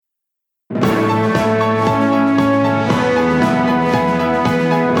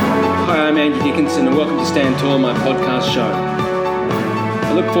and welcome to Stand Tall, my podcast show.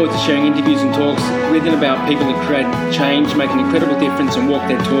 I look forward to sharing interviews and talks with and about people who create change, make an incredible difference and walk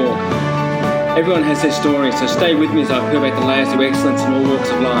their talk. Everyone has their story, so stay with me as I peel back the layers of excellence in all walks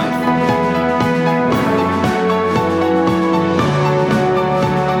of life.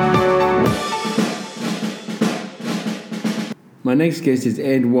 My next guest is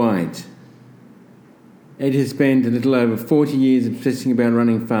Ed White. Ed has spent a little over 40 years obsessing about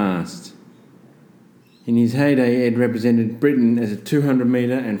running fast. In his heyday, Ed represented Britain as a 200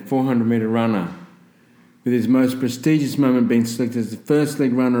 metre and 400 metre runner, with his most prestigious moment being selected as the first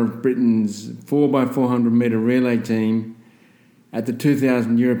leg runner of Britain's 4x400 metre relay team at the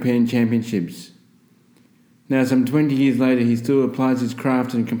 2000 European Championships. Now, some 20 years later, he still applies his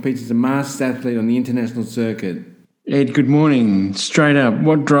craft and competes as a masked athlete on the international circuit. Ed, good morning. Straight up,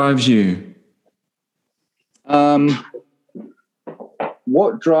 what drives you?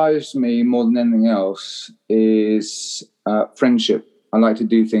 What drives me more than anything else is friendship. I like to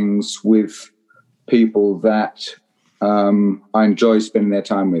do things with people that I enjoy spending their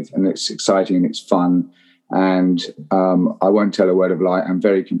time with, and it's exciting and it's fun. And I won't tell a word of lie. I'm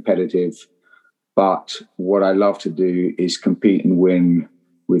very competitive, but what I love to do is compete and win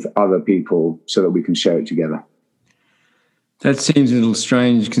with other people so that we can share it together. That seems a little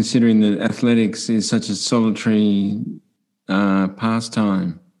strange considering that athletics is such a solitary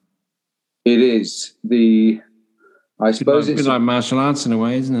pastime. It is. I suppose it's a bit like martial arts in a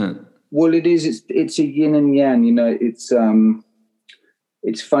way, isn't it? Well, it is. It's a yin and yang. You know, it's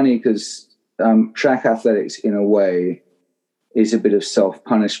funny because track athletics, in a way, is a bit of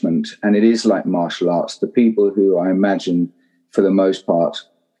self-punishment, and it is like martial arts. The people who I imagine, for the most part,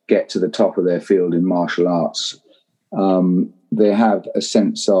 get to the top of their field in martial arts, they have a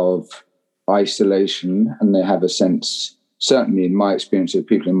sense of isolation, and they have a sense, certainly in my experience of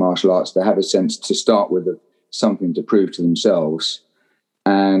people in martial arts, they have a sense to start with of something to prove to themselves.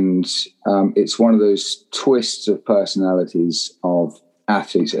 And it's one of those twists of personalities of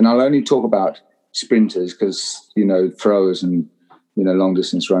athletes. And I'll only talk about sprinters because, you know, throwers and, you know, long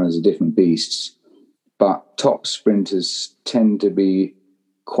distance runners are different beasts. But top sprinters tend to be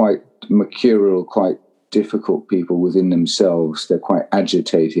quite mercurial, quite difficult people within themselves. They're quite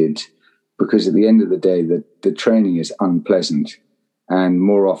agitated because at the end of the day, the training is unpleasant. And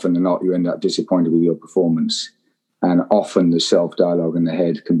more often than not, you end up disappointed with your performance. And often the self-dialogue in the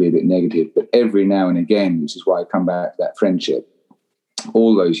head can be a bit negative. But every now and again, which is why I come back to that friendship,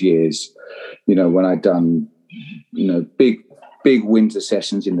 all those years, you know, when I'd done, you know, big winter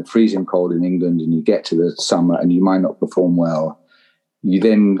sessions in the freezing cold in England, and you get to the summer and you might not perform well, you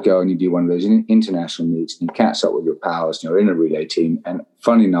then go and you do one of those international meets and you catch up with your pals and you're in a relay team. And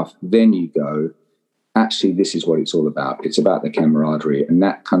funny enough, then you go, actually, this is what it's all about. It's about the camaraderie. And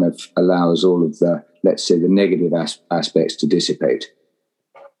that kind of allows all of the, let's say, the negative aspects to dissipate.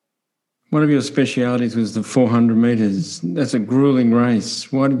 One of your specialities was the 400 metres. That's a grueling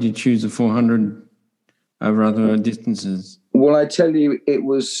race. Why did you choose the 400 over other distances? Well, I tell you, it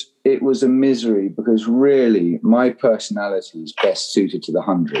was a misery because really my personality is best suited to the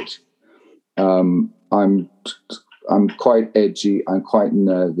 100. I'm quite edgy. I'm quite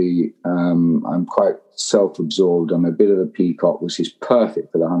nervy. I'm quite self-absorbed. I'm a bit of a peacock, which is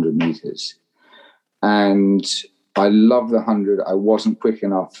perfect for the 100 metres. And I love the 100. I wasn't quick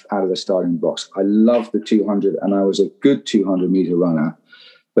enough out of the starting blocks. I love the 200, and I was a good 200-metre runner.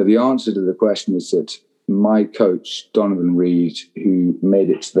 But the answer to the question is that my coach, Donovan Reed, who made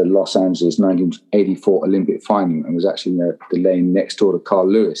it to the Los Angeles 1984 Olympic final and was actually in the lane next door to Carl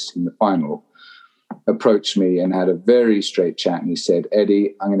Lewis in the final, approached me and had a very straight chat. And he said,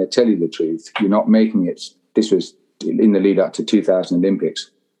 Eddie, I'm going to tell you the truth. You're not making it. This was in the lead up to 2000 Olympics.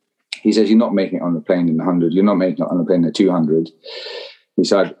 He says, you're not making it on the plane in the 100. You're not making it on the plane in the 200. He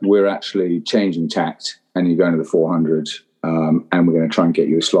said, we're actually changing tact and you're going to the 400. And we're going to try and get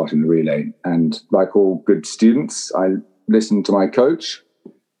you a slot in the relay. And like all good students, I listened to my coach,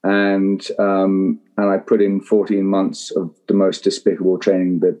 and I put in 14 months of the most despicable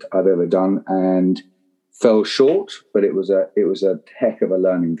training that I've ever done, and fell short. But it was a heck of a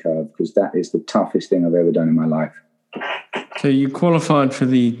learning curve because that is the toughest thing I've ever done in my life. So you qualified for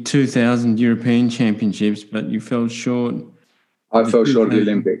the 2000 European Championships, but you fell short. I fell short of the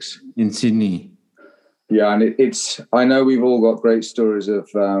Olympics in Sydney. Yeah, and it's. I know we've all got great stories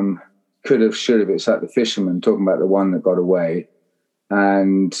of could have, should have. It's like the fisherman talking about the one that got away,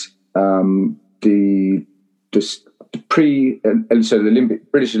 and the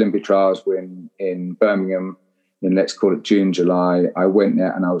British Olympic trials were in Birmingham in, let's call it, June, July. I went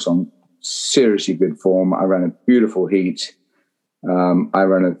there and I was on seriously good form. I ran a beautiful heat, I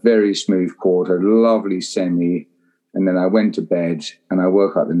ran a very smooth quarter, lovely semi, and then I went to bed and I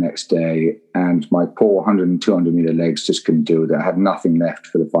woke up the next day and my poor 100 and 200 meter legs just couldn't deal with it. I had nothing left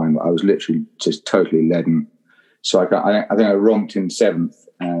for the final. I was literally just totally leaden. So I think I romped in seventh,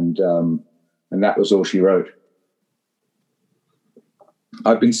 and that was all she wrote.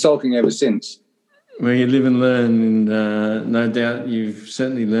 I've been sulking ever since. Well, you live and learn, and no doubt you've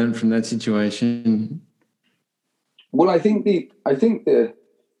certainly learned from that situation. Well, I think the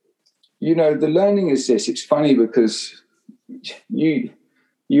learning is this. It's funny because you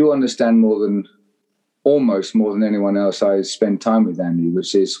understand almost more than anyone else. I spend time with Andy,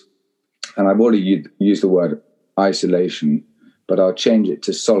 which is, and I've already used the word isolation, but I'll change it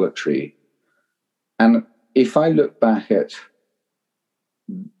to solitary. And if I look back at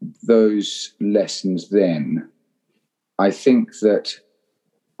those lessons then, I think that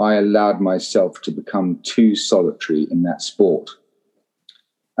I allowed myself to become too solitary in that sport.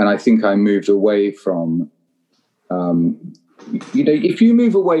 And I think I moved away from, if you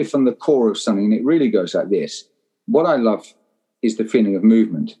move away from the core of something, it really goes like this. What I love is the feeling of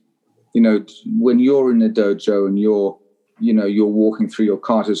movement. When you're in the dojo and you're walking through your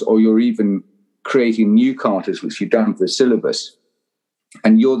katas, or you're even creating new katas, which you've done for the syllabus,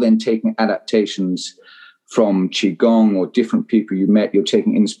 and you're then taking adaptations from Qigong or different people you met, you're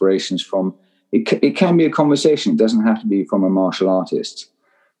taking inspirations from, it can be a conversation. It doesn't have to be from a martial artist.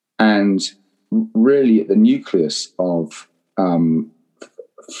 And really at the nucleus of,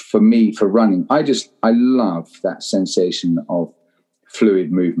 for me, for running, I love that sensation of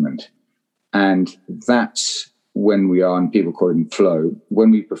fluid movement. And that's when we are, and people call it flow,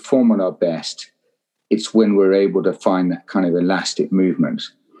 when we perform at our best, it's when we're able to find that kind of elastic movement.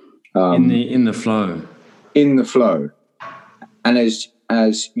 In the flow. In the flow. And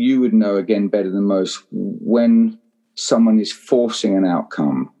as you would know, again, better than most, when someone is forcing an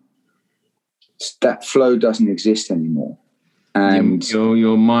outcome, that flow doesn't exist anymore. And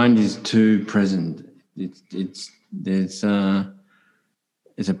your mind is too present. It's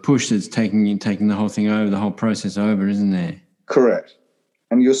a push that's taking the whole thing over, the whole process over, isn't there? Correct.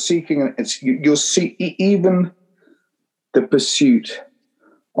 And you're seeking, even the pursuit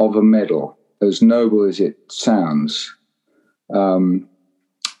of a medal, as noble as it sounds,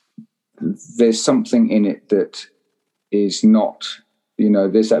 there's something in it that is not,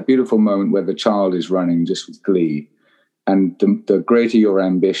 there's that beautiful moment where the child is running just with glee. And the greater your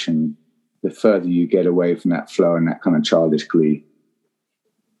ambition, the further you get away from that flow and that kind of childish glee.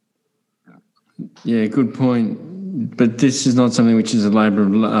 Yeah, good point. But this is not something which is a labour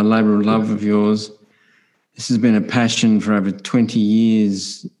of love of yours. This has been a passion for over 20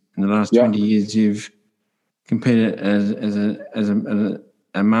 years. In the last 20 years, you've competed as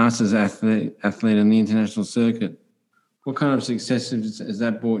a masters athlete on the international circuit. What kind of success has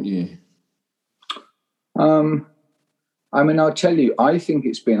that brought you? I'll tell you, I think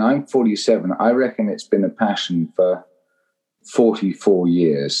I'm 47. I reckon it's been a passion for 44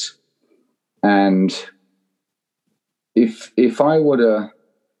 years. And if I were to,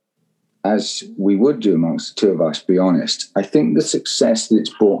 as we would do amongst the two of us, be honest, I think the success that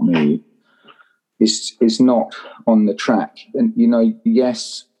it's brought me is not on the track. And,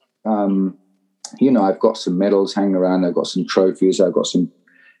 yes, I've got some medals hanging around. I've got some trophies. I've got some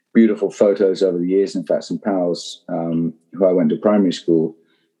beautiful photos over the years. In fact, some pals who I went to primary school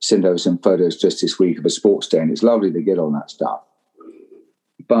sent over some photos just this week of a sports day, and it's lovely to get all that stuff.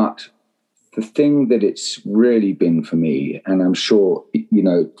 But the thing that it's really been for me, and I'm sure,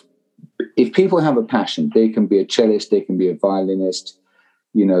 if people have a passion, they can be a cellist, they can be a violinist,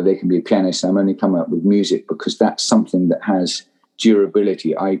 they can be a pianist. I'm only coming up with music because that's something that has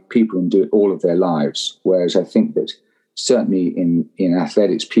durability. People can do it all of their lives. Whereas I think that certainly in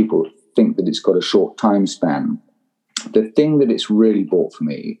athletics, people think that it's got a short time span. The thing that it's really brought for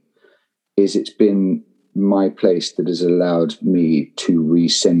me is it's been my place that has allowed me to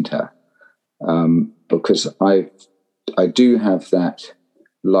recenter. Because I do have that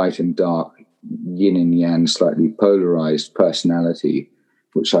light and dark, yin and yang, slightly polarized personality,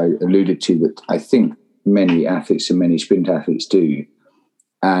 which I alluded to, that I think many athletes and many sprint athletes do.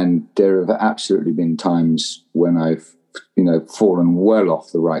 And there have absolutely been times when I've, fallen well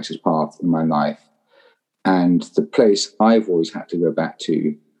off the righteous path in my life. And the place I've always had to go back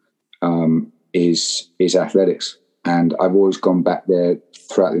to is athletics. And I've always gone back there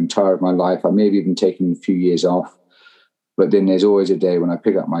throughout the entire of my life. I may have even taken a few years off. But then there's always a day when I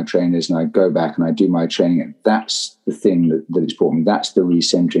pick up my trainers and I go back and I do my training. And that's the thing that it's brought me. That's the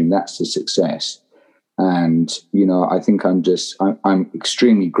recentering. That's the success. And, I think I'm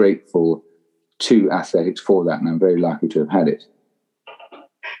extremely grateful to athletics for that. And I'm very lucky to have had it.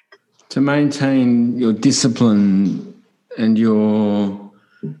 To maintain your discipline and your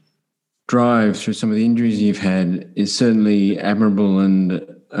drive through some of the injuries you've had is certainly admirable, and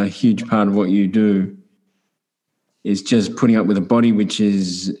a huge part of what you do is just putting up with a body which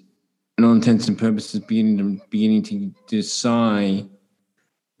is, in all intents and purposes, beginning to sigh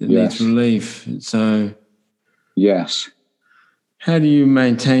that needs relief. So, yes. How do you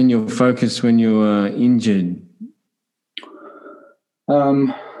maintain your focus when you are injured?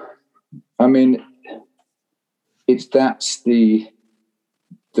 I mean, that's the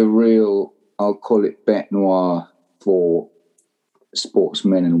real, I'll call it bête noire for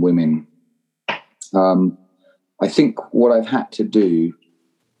sportsmen and women. I think what I've had to do,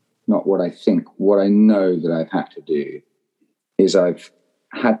 not what I think, what I know that I've had to do is I've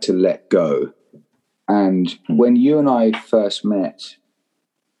had to let go. And when you and I first met,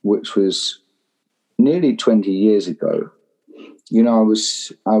 which was nearly 20 years ago, you know, I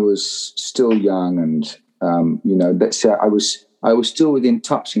was still young, and you know, let's say I was still within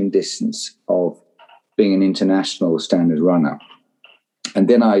touching distance of being an international standard runner. And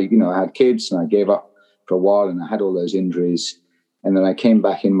then I had kids, and I gave up for a while, and I had all those injuries, and then I came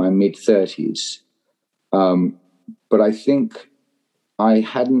back in my mid-30s. But I think I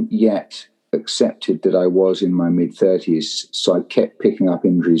hadn't yet accepted that I was in my mid-30s, so I kept picking up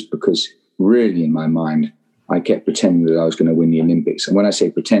injuries because really in my mind, I kept pretending that I was going to win the Olympics. And when I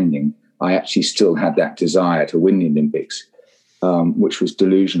say pretending, I actually still had that desire to win the Olympics, which was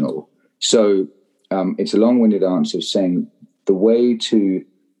delusional. So it's a long-winded answer of saying the way to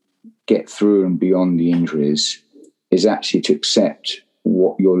get through and beyond the injuries is actually to accept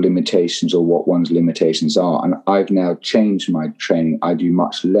what your limitations or what one's limitations are. And I've now changed my training. I do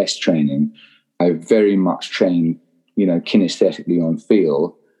much less training. I very much train, kinesthetically on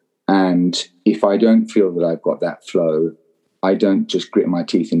feel. And if I don't feel that I've got that flow, I don't just grit my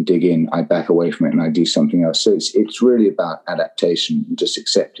teeth and dig in. I back away from it and I do something else. So it's really about adaptation, just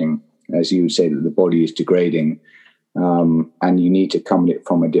accepting, as you would say, that the body is degrading, and you need to come at it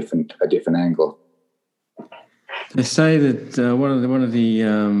from a different angle. They say that one of the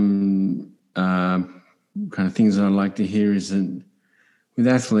kind of things I like to hear is that with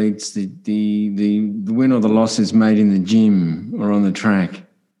athletes, the win or the loss is made in the gym or on the track.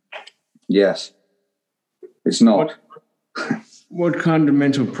 Yes, it's not. What kind of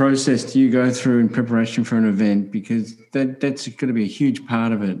mental process do you go through in preparation for an event? Because that's going to be a huge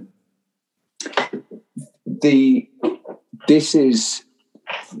part of it.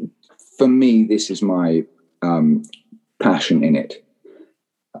 For me, this is my passion in it.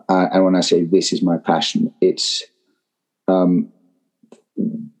 And when I say this is my passion, it's, I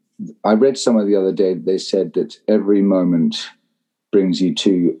read somewhere the other day, they said that every moment brings you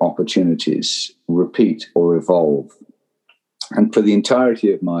two opportunities: repeat or evolve. And for the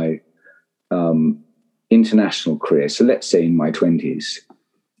entirety of my international career, so let's say in my 20s,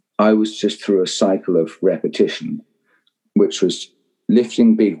 I was just through a cycle of repetition, which was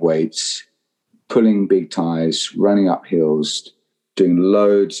lifting big weights, pulling big ties, running up hills, doing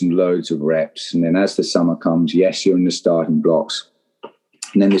loads and loads of reps. And then as the summer comes, yes, you're in the starting blocks.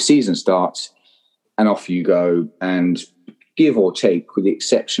 And then the season starts and off you go. And give or take, with the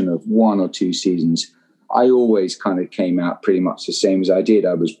exception of 1 or 2 seasons, I always kind of came out pretty much the same as I did.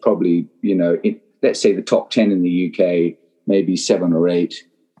 I was probably, let's say the top 10 in the UK, maybe 7 or 8,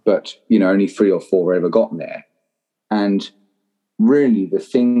 but, only 3 or 4 ever got there. And really the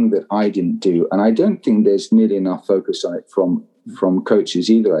thing that I didn't do, and I don't think there's nearly enough focus on it from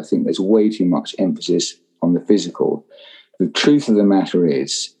coaches either. I think there's way too much emphasis on the physical. The truth of the matter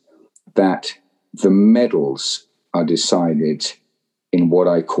is that the medals are decided in what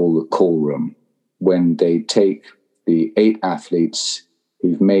I call the call room, when they take the 8 athletes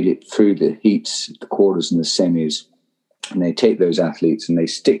who've made it through the heats, the quarters and the semis, and they take those athletes and they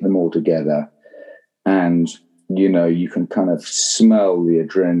stick them all together, and you can kind of smell the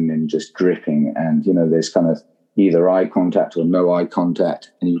adrenaline just dripping, and there's kind of either eye contact or no eye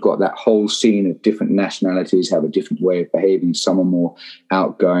contact, and you've got that whole scene of different nationalities have a different way of behaving. Some are more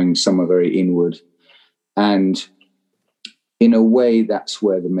outgoing, some are very inward, and in a way that's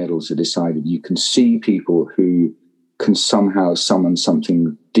where the medals are decided. You can see people who can somehow summon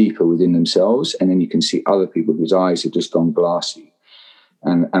something deeper within themselves, and then you can see other people whose eyes have just gone glassy,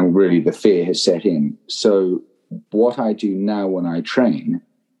 and really the fear has set in. So what I do now when I train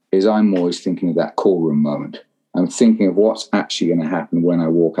is I'm always thinking of that call room moment. I'm thinking of what's actually going to happen when I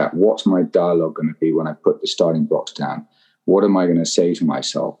walk out. What's my dialogue going to be when I put the starting blocks down? What am I going to say to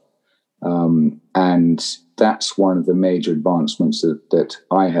myself? And that's one of the major advancements that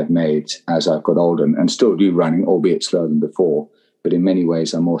I have made as I've got older, and still do running, albeit slower than before, but in many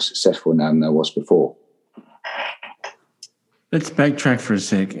ways I'm more successful now than I was before. Let's backtrack for a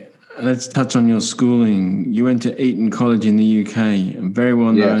sec. Let's touch on your schooling. You went to Eton College in the UK, a very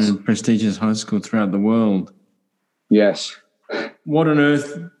well-known and prestigious high school throughout the world. Yes. What on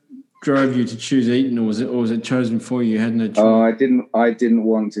earth drove you to choose Eton, or was it chosen for you? You had no choice? Oh, I didn't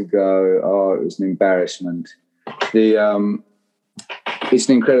want to go. Oh, it was an embarrassment. It's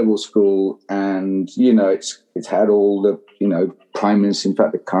an incredible school, and it's had all the prime minister. In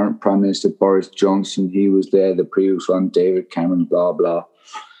fact, the current Prime Minister Boris Johnson, he was there. The previous one, David Cameron, blah blah.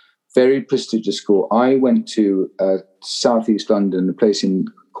 Very prestigious school. I went to Southeast London, a place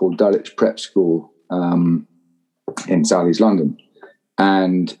called Dulwich Prep School in Southeast London.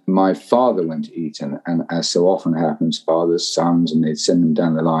 And my father went to Eton, and as so often happens, fathers, sons, and they'd send them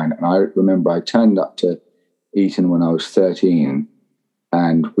down the line. And I remember I turned up to Eton when I was 13,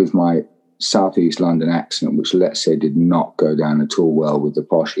 and with my Southeast London accent, which let's say did not go down at all well with the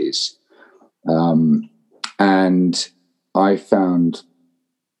poshies. And I found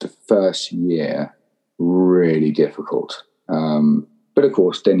the first year really difficult. But of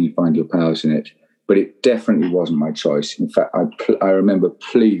course, then you find your powers in it. But it definitely wasn't my choice. In fact, I remember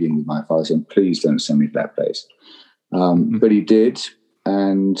pleading with my father, saying, please don't send me to that place. But he did,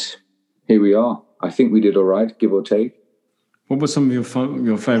 and here we are. I think we did all right, give or take. What were some of your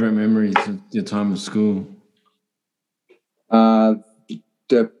favourite memories of your time at school?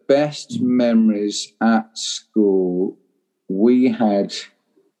 The best memories at school, we had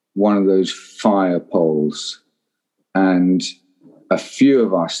one of those fire poles, and a few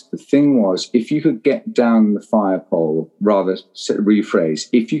of us, the thing was, if you could get down the fire pole, rephrase,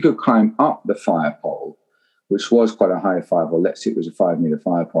 if you could climb up the fire pole, which was quite a high fire pole, let's say it was a 5-meter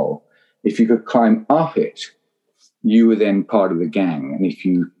fire pole, if you could climb up it, you were then part of the gang. And if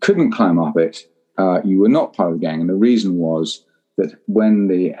you couldn't climb up it, you were not part of the gang. And the reason was that when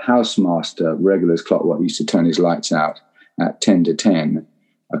the housemaster, regulars clockwork, used to turn his lights out at 10 to 10,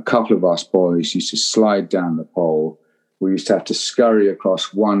 a couple of us boys used to slide down the pole. We used to have to scurry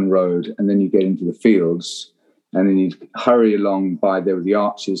across one road, and then you get into the fields, and then you'd hurry along there were the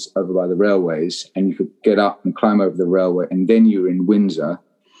arches over by the railways, and you could get up and climb over the railway, and then you were in Windsor.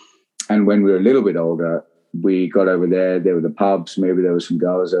 And when we were a little bit older, we got over there were the pubs, maybe there were some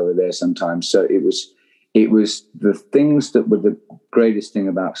girls over there sometimes. So it was the things that were the greatest thing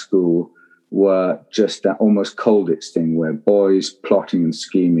about school were just that almost Colditz thing where boys plotting and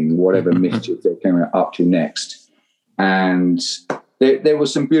scheming, whatever mischief they came up to next. And there were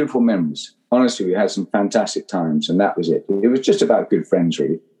some beautiful memories. Honestly, we had some fantastic times, and that was it. It was just about good friends,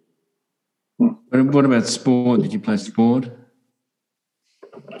 really. What about sport? Did you play sport?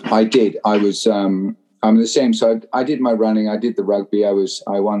 I did. I'm the same. So I did my running. I did the rugby. I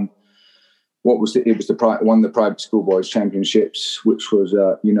won. Won the private schoolboys championships, which was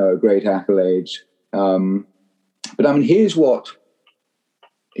a great accolade. But I mean, here's what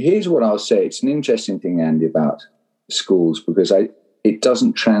I'll say. It's an interesting thing, Andy, about schools, because it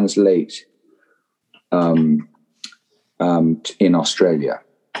doesn't translate in Australia.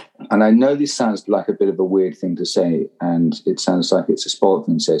 And I know this sounds like a bit of a weird thing to say, and it sounds like it's a spoiled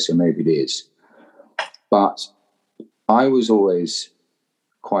thing to say, so maybe it is. But I was always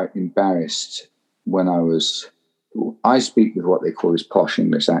quite embarrassed when I speak with what they call this posh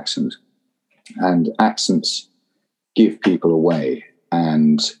English accent, and accents give people away.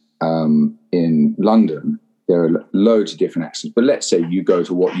 And in London, there are loads of different accents. But let's say you go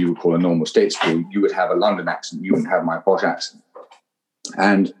to what you would call a normal state school, you would have a London accent, you wouldn't have my posh accent.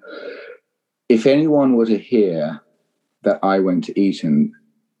 And if anyone were to hear that I went to Eton,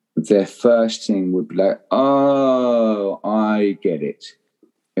 their first thing would be like, oh, I get it.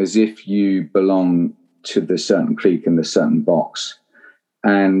 As if you belong to the certain clique in the certain box.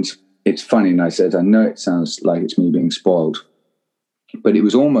 And it's funny, and I know it sounds like it's me being spoiled, but it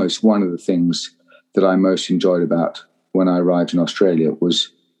was almost one of the things that I most enjoyed about when I arrived in Australia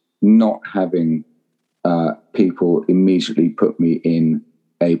was not having people immediately put me in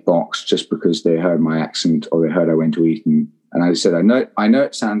a box just because they heard my accent or they heard I went to Eton. And I said, I know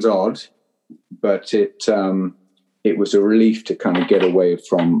it sounds odd, but it was a relief to kind of get away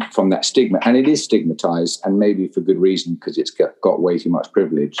from that stigma. And it is stigmatized, and maybe for good reason, because it's got way too much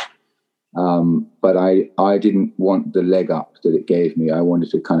privilege. But I didn't want the leg up that it gave me. I wanted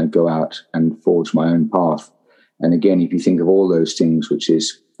to kind of go out and forge my own path. And again, if you think of all those things, which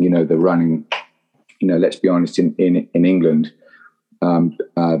is, the running, let's be honest, in England,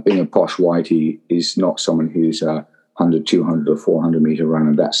 being a posh whitey is not someone who's a 100, 200 or 400 meter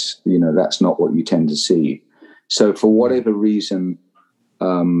runner. That's not what you tend to see. So for whatever reason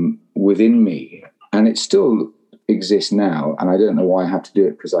within me, and it's still exist now, and I don't know why I have to do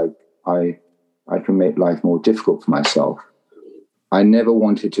it, because I can make life more difficult for myself. I never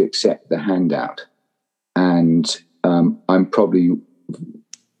wanted to accept the handout, and I'm probably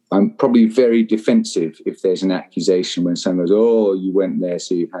very defensive if there's an accusation when someone goes, "Oh, you went there,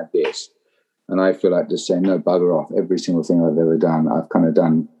 so you've had this," and I feel like just saying, "No, bugger off." Every single thing I've ever done, I've kind of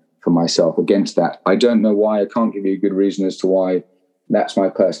done for myself against that. I don't know why. I can't give you a good reason as to why. That's my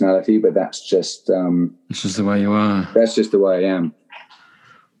personality, but that's just it's just the way you are. That's just the way I am.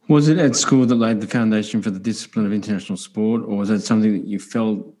 Was it at school that laid the foundation for the discipline of international sport, or was that something that you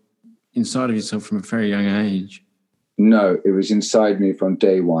felt inside of yourself from a very young age? No, it was inside me from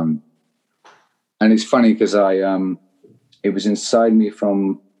day one. And it's funny because it was inside me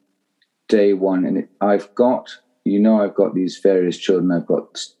from day one. And I've got these various children. I've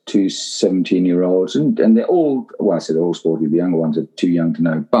got two 17-year-olds, and they're all, well, I said they're all sporty. The younger ones are too young to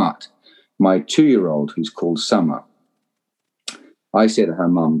know. But my 2-year-old, who's called Summer, I said to her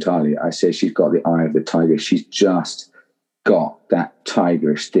mum, Talia, I said, she's got the eye of the tiger. She's just got that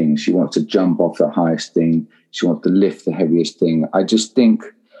tigerish thing. She wants to jump off the highest thing. She wants to lift the heaviest thing. I just think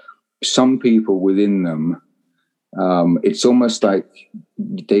some people within them, it's almost like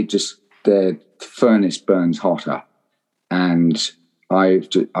their furnace burns hotter. And I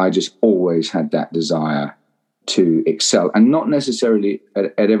just always had that desire to excel, and not necessarily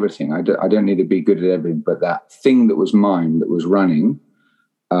at everything. I don't need to be good at everything, but that thing that was mine, that was running,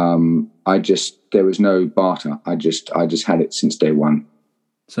 there was no barter. I just had it since day one.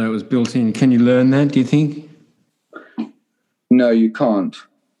 So it was built in. Can you learn that, do you think? No, you can't.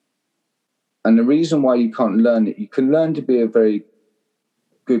 And the reason why you can't learn it, you can learn to be a very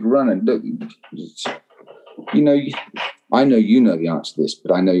good runner. Look, I know you know the answer to this,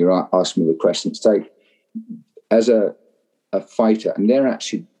 but I know you're asking me the question. It's like, as a fighter, and they're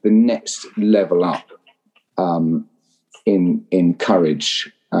actually the next level up in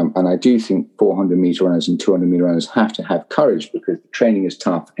courage. And I do think 400-meter runners and 200-meter runners have to have courage, because the training is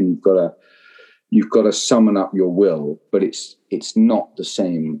tough, and you've got to summon up your will. But it's not the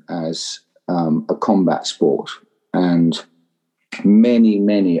same as a combat sport. And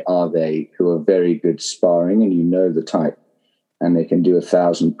many are they who are very good sparring, and you know the type, and they can do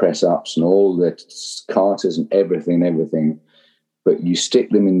 1,000 press-ups and all the carters and everything. But you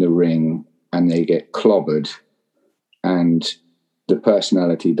stick them in the ring and they get clobbered, and the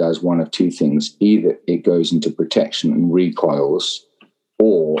personality does one of two things. Either it goes into protection and recoils,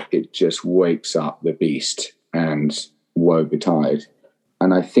 or it just wakes up the beast, and woe betide.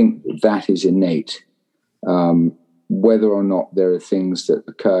 And I think that is innate. Whether or not there are things that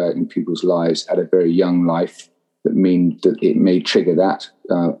occur in people's lives at a very young life that mean that it may trigger that,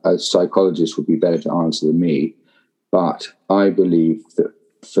 a psychologist would be better to answer than me. But I believe that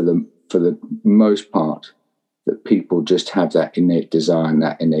for the most part, that people just have that innate desire and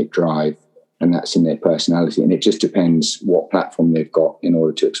that innate drive, and that's in their personality. And it just depends what platform they've got in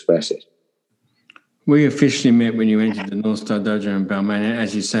order to express it. We officially met when you entered the Northstar Dojo in Balmain,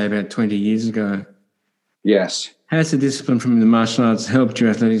 as you say, about 20 years ago. Yes. Has the discipline from the martial arts helped your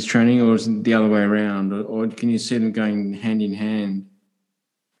athletics training, or is it the other way around? Or can you see them going hand in hand?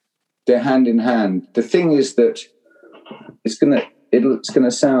 They're hand in hand. The thing is that it's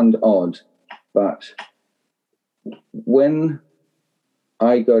gonna sound odd, but when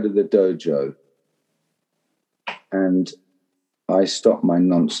I go to the dojo and I stop my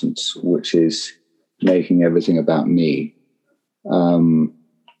nonsense, which is making everything about me, the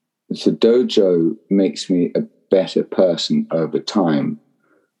dojo makes me a better person over time,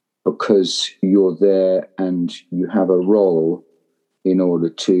 because you're there and you have a role in order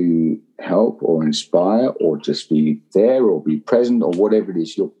to help or inspire or just be there or be present or whatever it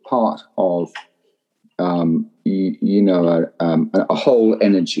is. You're part of a whole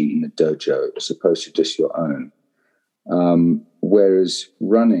energy in the dojo as opposed to just your own. Whereas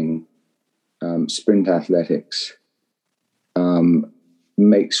running, sprint athletics,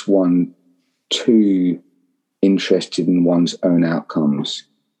 makes one too interested in one's own outcomes.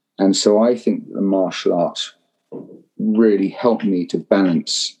 And so I think the martial arts really helped me to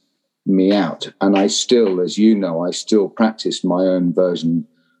balance me out. And I still, as you know, I still practice my own version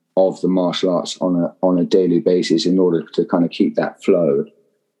of the martial arts on a daily basis in order to kind of keep that flow.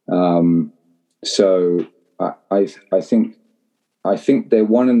 So I think they're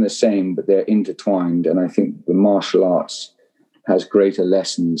one and the same, but they're intertwined. And I think the martial arts has greater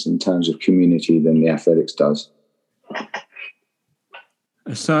lessons in terms of community than the athletics does.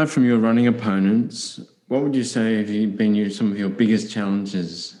 Aside from your running opponents, what would you say have been some of your biggest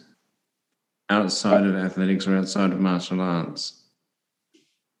challenges outside of athletics or outside of martial arts?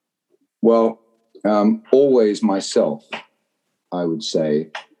 Well, Always myself, I would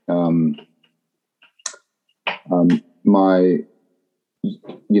say.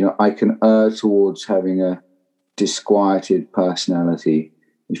 I can err towards having a disquieted personality.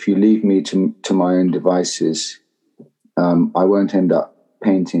 If you leave me to my own devices, I won't end up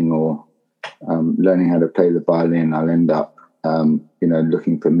painting or learning how to play the violin. I'll end up,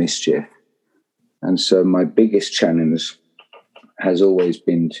 looking for mischief. And so my biggest challenge has always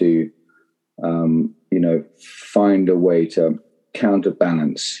been to, find a way to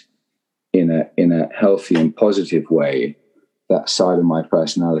counterbalance in a healthy and positive way that side of my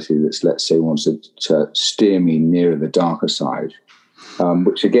personality that's, let's say, wants to steer me nearer the darker side,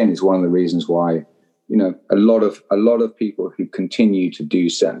 which again is one of the reasons why, a lot of people who continue to do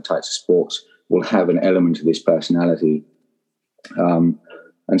certain types of sports will have an element of this personality. And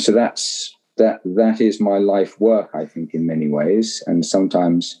so that is my life work, I think, in many ways. And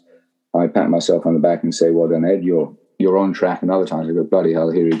sometimes I pat myself on the back and say, well done, Ed, you're on track. And other times I go, bloody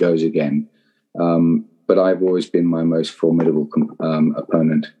hell, here he goes again. But I've always been my most formidable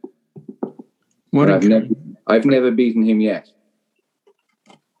opponent. I've never beaten him yet.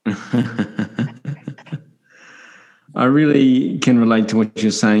 I really can relate to what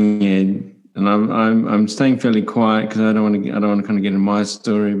you're saying, Ed, and I'm staying fairly quiet because I don't want to kind of get in my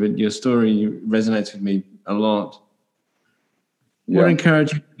story, but your story resonates with me a lot. Yeah. What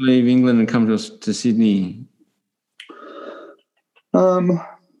encouraged you to leave England and come to Sydney? Well,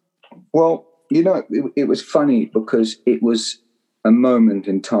 it was funny because it was a moment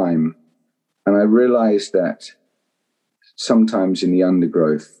in time, and I realized that sometimes in the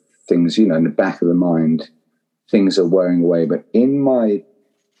undergrowth, things, in the back of the mind, things are wearing away. But in my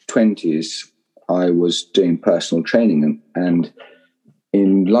 20s, I was doing personal training, and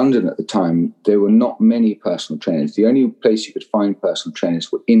in London at the time, there were not many personal trainers. The only place you could find personal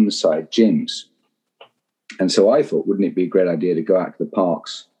trainers were inside gyms. And so I thought, wouldn't it be a great idea to go out to the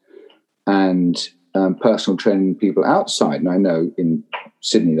parks and personal training people outside? And I know in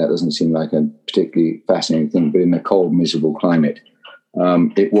Sydney that doesn't seem like a particularly fascinating thing, but in a cold, miserable climate,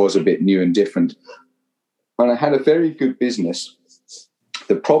 it was a bit new and different. And I had a very good business.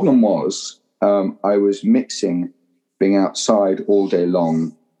 The problem was I was mixing being outside all day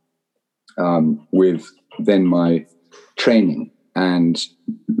long with then my training. And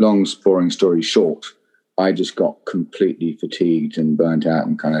long, boring story short, I just got completely fatigued and burnt out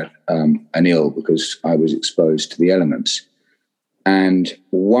and kind of and ill because I was exposed to the elements. And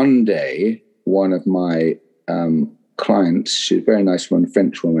one day, one of my clients, she's a very nice one,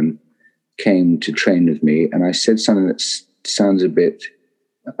 French woman, came to train with me, and I said something that sounds a bit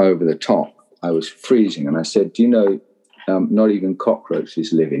over the top. I was freezing, and I said, do you know, not even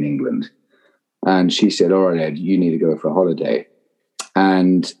cockroaches live in England? And she said, all right, Ed, you need to go for a holiday.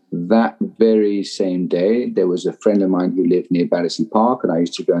 And that very same day, there was a friend of mine who lived near Battersea Park, and I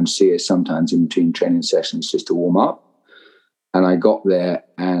used to go and see her sometimes in between training sessions just to warm up. And I got there,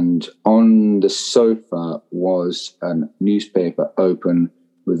 and on the sofa was a newspaper open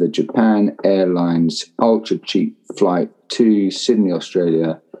with a Japan Airlines ultra cheap flight to Sydney,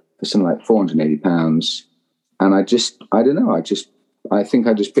 Australia for something like £480. And I think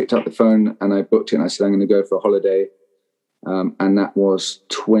I just picked up the phone and I booked it, and I said, I'm going to go for a holiday. And that was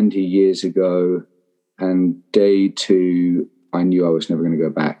 20 years ago. And day 2, I knew I was never going to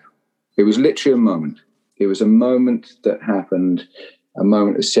go back. It was literally a moment. It was a moment that happened, a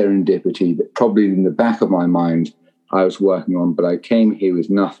moment of serendipity that probably in the back of my mind I was working on, but I came here with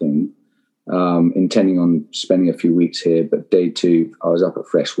nothing, intending on spending a few weeks here. But day 2, I was up at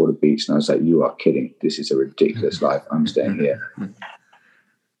Freshwater Beach, and I was like, you are kidding. This is a ridiculous life. I'm staying here.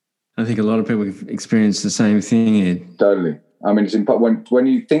 I think a lot of people have experienced the same thing, Ed. Totally. I mean, it's important when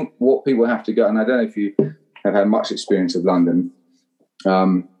you think what people have to go, and I don't know if you have had much experience of London,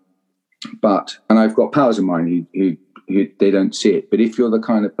 but I've got pals of mine who they don't see it. But if you're the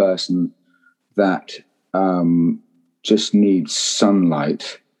kind of person that just needs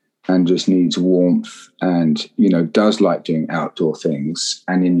sunlight and just needs warmth and, does like doing outdoor things,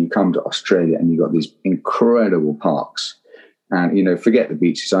 and then you come to Australia and you've got these incredible parks, and, forget the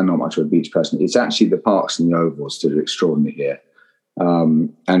beaches. I'm not much of a beach person. It's actually the parks and the ovals that are extraordinary here.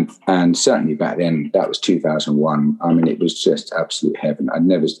 And certainly back then, that was 2001. I mean, it was just absolute heaven. I'd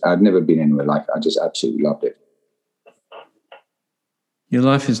never been anywhere like it. I just absolutely loved it. Your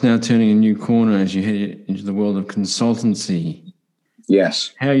life is now turning a new corner as you head into the world of consultancy.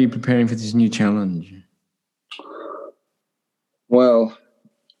 Yes. How are you preparing for this new challenge? Well,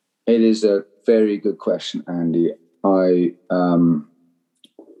 it is a very good question, Andy. I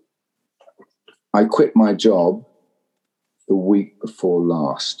quit my job the week before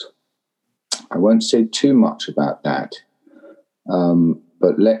last. I won't say too much about that.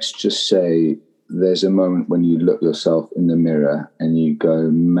 But let's just say there's a moment when you look yourself in the mirror and you go,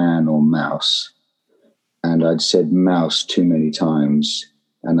 man or mouse. And I'd said mouse too many times,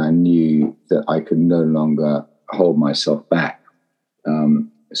 and I knew that I could no longer hold myself back.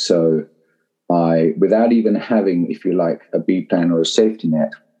 So I, without even having, if you like, a B plan or a safety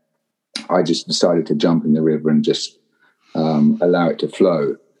net, I just decided to jump in the river and just allow it to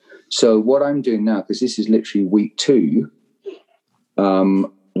flow. So what I'm doing now, because this is literally week 2,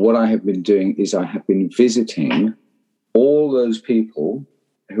 what I have been doing is I have been visiting all those people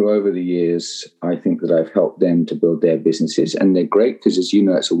who over the years, I think that I've helped them to build their businesses. And they're great because, as you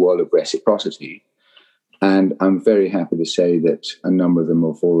know, it's a world of reciprocity. And I'm very happy to say that a number of them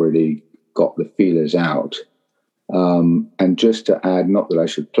have already got the feelers out. And just to add, not that I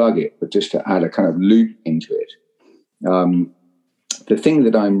should plug it, but just to add a kind of loop into it. The thing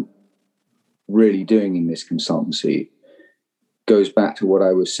that I'm really doing in this consultancy goes back to what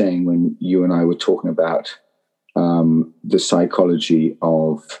I was saying when you and I were talking about the psychology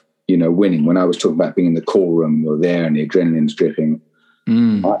of, winning. When I was talking about being in the call room, you're there and the adrenaline's dripping.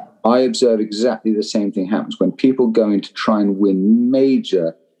 I observe exactly the same thing happens when people go in to try and win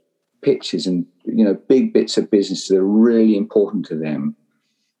major pitches and, big bits of business that are really important to them.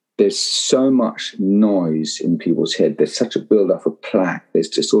 There's so much noise in people's head. There's such a build-up of plaque. There's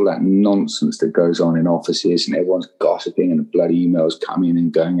just all that nonsense that goes on in offices, and everyone's gossiping and the bloody emails coming in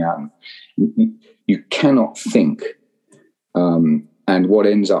and going out. And you cannot think. And what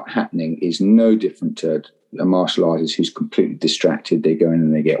ends up happening is no different to a martial artist who's completely distracted. They go in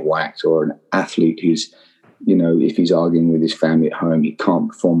and they get whacked, or an athlete who's, if he's arguing with his family at home, he can't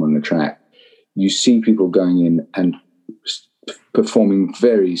perform on the track. You see people going in and performing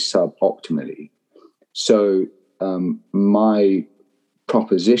very suboptimally. So my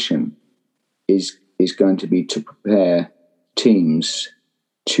proposition is going to be to prepare teams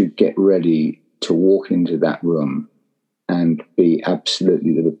to get ready to walk into that room and be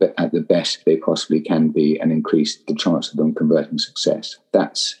absolutely at the best they possibly can be, and increase the chance of them converting success.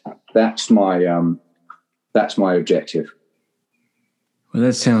 That's my objective. Well,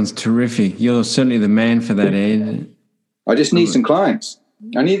 that sounds terrific. You're certainly the man for that, Ed. I just need some clients.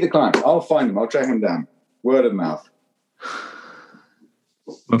 I need the clients. I'll find them. I'll track them down. Word of mouth.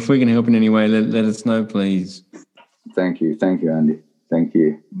 Well, if we can help in any way, let us know, please. Thank you. Thank you, Andy. Thank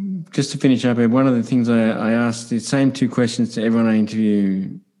you. Just to finish up, Ed, one of the things I asked, the same 2 questions to everyone I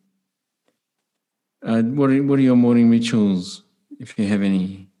interview. What are your morning rituals, if you have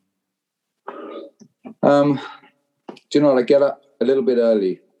any? Do you know what? I get up a little bit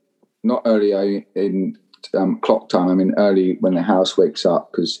early. Not early in clock time. I mean early when the house wakes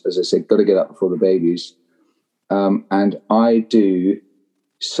up, because, as I said, got to get up before the babies. And I do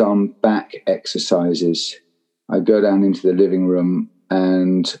some back exercises. I go down into the living room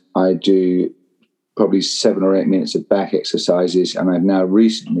and I do probably 7 or 8 minutes of back exercises. And I've now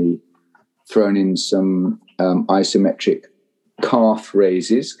recently thrown in some isometric calf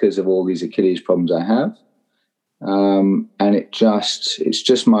raises because of all these Achilles problems I have. And it's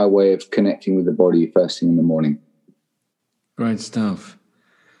just my way of connecting with the body first thing in the morning. Great stuff.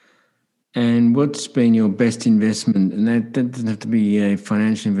 And what's been your best investment? And that doesn't have to be a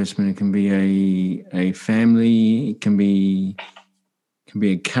financial investment. It can be a family. It can be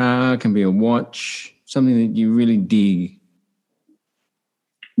a car. It can be a watch. Something that you really dig.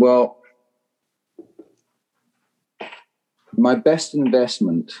 Well, my best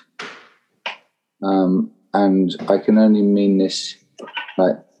investment, and I can only mean this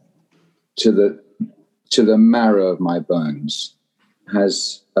to the marrow of my bones,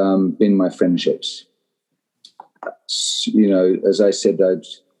 has been my friendships. As I said,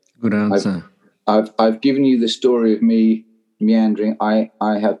 good answer. I've given you the story of me meandering. I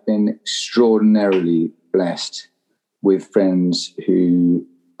have been extraordinarily blessed with friends who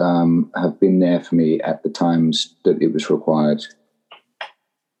have been there for me at the times that it was required.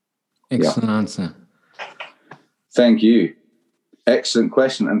 Excellent answer. Thank you. Excellent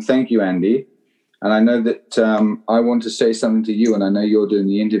question. And thank you, Andy. And I know that I want to say something to you, and I know you're doing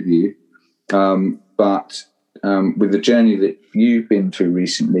the interview, but with the journey that you've been through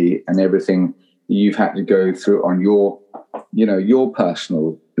recently and everything you've had to go through on your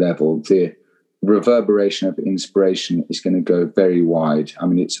personal level, the reverberation of inspiration is going to go very wide. I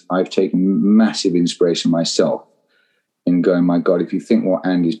mean, I've taken massive inspiration myself in going, my God, if you think what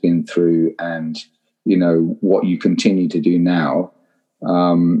Andy's been through and, what you continue to do now,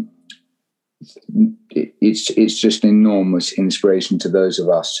 it's just enormous inspiration to those of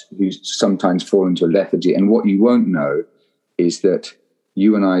us who sometimes fall into a lethargy. And what you won't know is that,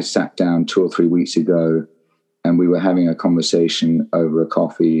 you and I sat down 2 or 3 weeks ago, and we were having a conversation over a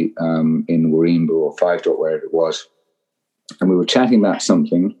coffee in Warringah or Five Dot, wherever it was, and we were chatting about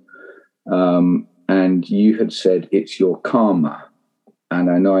something, and you had said it's your karma,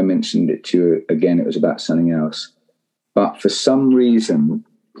 and I know I mentioned it to you again. It was about something else, but for some reason,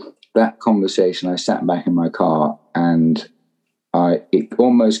 that conversation, I sat back in my car, and it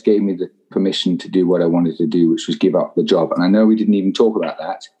almost gave me the permission to do what I wanted to do, which was give up the job. And I know we didn't even talk about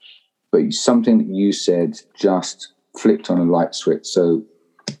that, but something that you said just flipped on a light switch. So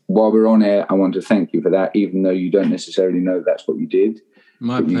while we're on air, I want to thank you for that, even though you don't necessarily know that's what you did.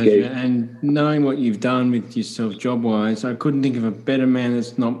 My pleasure. And knowing what you've done with yourself job-wise, I couldn't think of a better man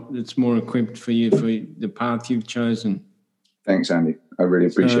that's more equipped for you, for the path you've chosen. Thanks, Andy. I really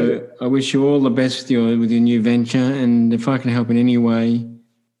appreciate it. I wish you all the best with your new venture, and if I can help in any way,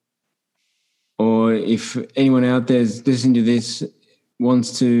 or if anyone out there is listening to this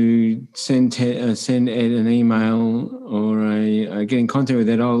wants to send Ed an email or get in contact with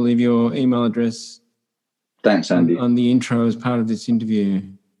Ed, I'll leave your email address. Thanks, Andy. On the intro as part of this interview.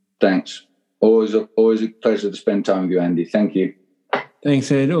 Thanks. Always a pleasure to spend time with you, Andy. Thank you.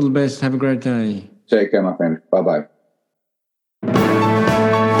 Thanks, Ed. All the best. Have a great day. Take care, my friend. Bye-bye.